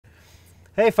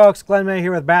Hey folks, Glenn May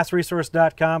here with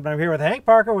BassResource.com, and I'm here with Hank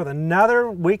Parker with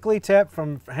another weekly tip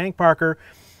from Hank Parker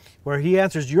where he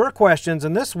answers your questions.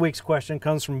 And this week's question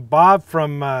comes from Bob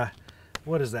from,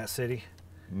 what is that city?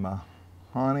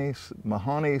 Mahoney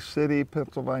City,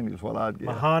 Pennsylvania is what I'd guess.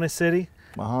 Mahoney City?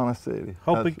 Mahoney City.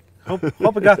 Hope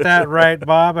we got that right,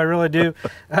 Bob. I really do.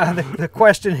 The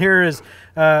question here is,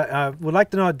 would like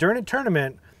to know, during a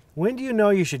tournament, when do you know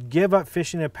you should give up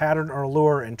fishing a pattern or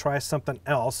lure and try something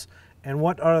else? And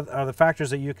what are the factors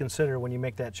that you consider when you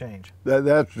make that change?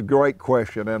 That's a great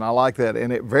question, and I like that.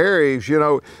 And it varies. You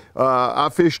know, I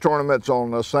fish tournaments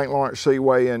on the St. Lawrence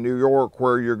Seaway in New York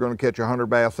where you're going to catch 100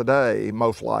 bass a day,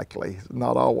 most likely.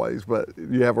 Not always, but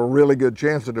you have a really good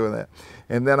chance of doing that.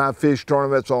 And then I fish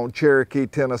tournaments on Cherokee,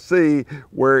 Tennessee,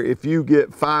 where if you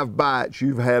get 5 bites,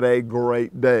 you've had a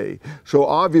great day. So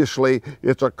obviously,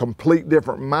 it's a complete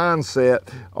different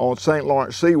mindset on St.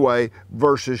 Lawrence Seaway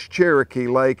versus Cherokee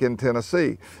Lake in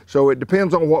Tennessee. So it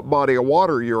depends on what body of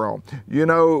water you're on. You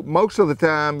know, most of the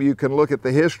time you can look at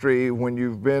the history when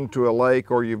you've been to a lake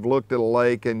or you've looked at a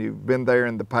lake and you've been there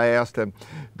in the past, and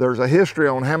there's a history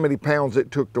on how many pounds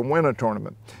it took to win a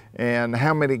tournament and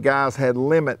how many guys had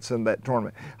limits in that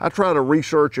tournament. I try to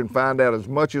research and find out as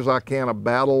much as I can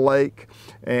about a lake,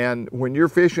 and when you're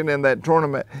fishing in that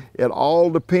tournament, it all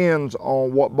depends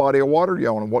on what body of water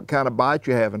you're on and what kind of bite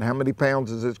you have and how many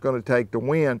pounds is it going to take to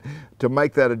win to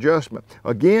make that adjustment.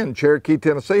 Again, Cherokee,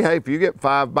 Tennessee, hey, if you get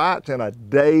 5 bites in a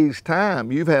day's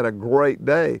time, you've had a great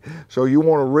day. So you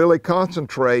want to really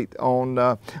concentrate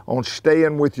on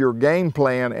staying with your game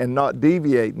plan and not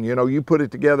deviating. You know, you put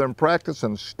it together in practice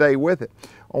and stay with it.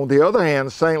 On the other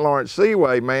hand, St. Lawrence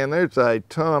Seaway, man, there's a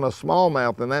ton of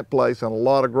smallmouth in that place and a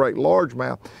lot of great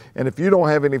largemouth. And if you don't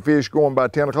have any fish going by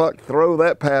 10 o'clock, throw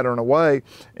that pattern away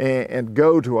and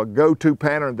go to a go-to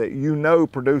pattern that you know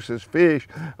produces fish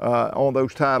on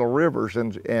those tidal rivers,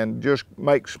 and just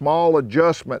make small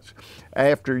adjustments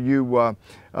after you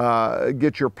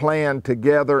get your plan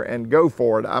together and go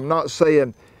for it. I'm not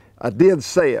saying, I did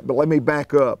say it, but let me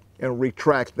back up and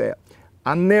retract that.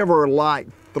 I never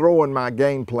liked throwing my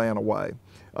game plan away.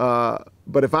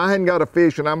 But if I hadn't got a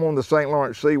fish and I'm on the St.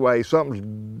 Lawrence Seaway, something's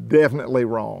definitely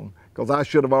wrong, because I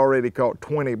should have already caught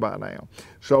 20 by now.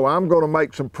 So I'm going to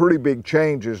make some pretty big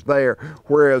changes there.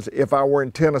 Whereas if I were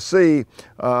in Tennessee,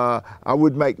 I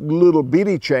would make little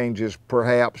bitty changes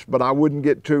perhaps, but I wouldn't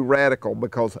get too radical,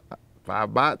 because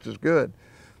 5 bites is good.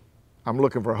 I'm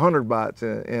looking for 100 bites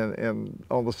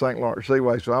on the St. Lawrence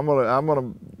Seaway, so I'm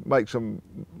gonna make some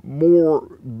more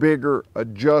bigger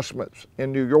adjustments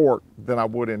in New York than I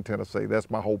would in Tennessee.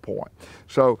 That's my whole point.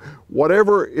 So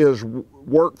whatever is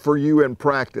work for you in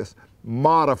practice,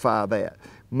 modify that.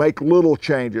 Make little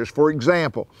changes. For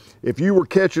example, if you were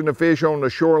catching a fish on the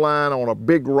shoreline, on a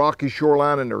big rocky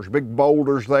shoreline, and there's big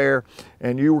boulders there,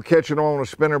 and you were catching on a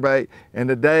spinnerbait, and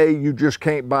today you just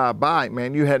can't buy a bite,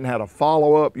 man, you hadn't had a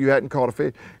follow-up, you hadn't caught a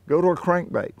fish, go to a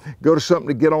crankbait. Go to something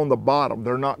to get on the bottom.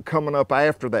 They're not coming up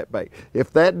after that bait.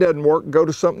 If that doesn't work, go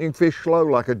to something you can fish slow,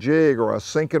 like a jig or a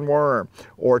sinking worm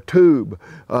or a tube.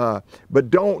 But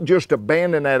don't just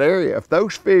abandon that area. If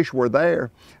those fish were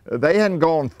there, they hadn't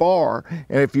gone far,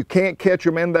 and if you can't catch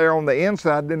them in there on the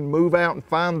inside, then move out and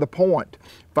find the point.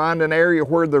 Find an area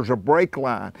where there's a break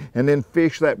line and then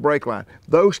fish that break line.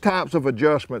 Those types of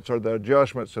adjustments are the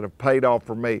adjustments that have paid off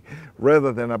for me,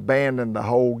 rather than abandon the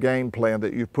whole game plan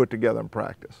that you've put together in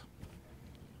practice.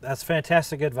 That's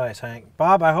fantastic advice, Hank.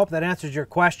 Bob, I hope that answers your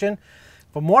question.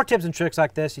 For more tips and tricks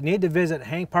like this, you need to visit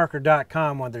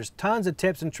hankparker.com, where there's tons of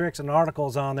tips and tricks and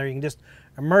articles on there. You can just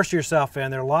immerse yourself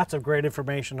in. There are lots of great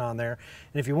information on there.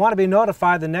 And if you want to be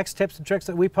notified the next tips and tricks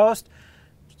that we post,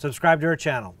 subscribe to our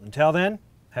channel. Until then,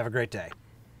 have a great day.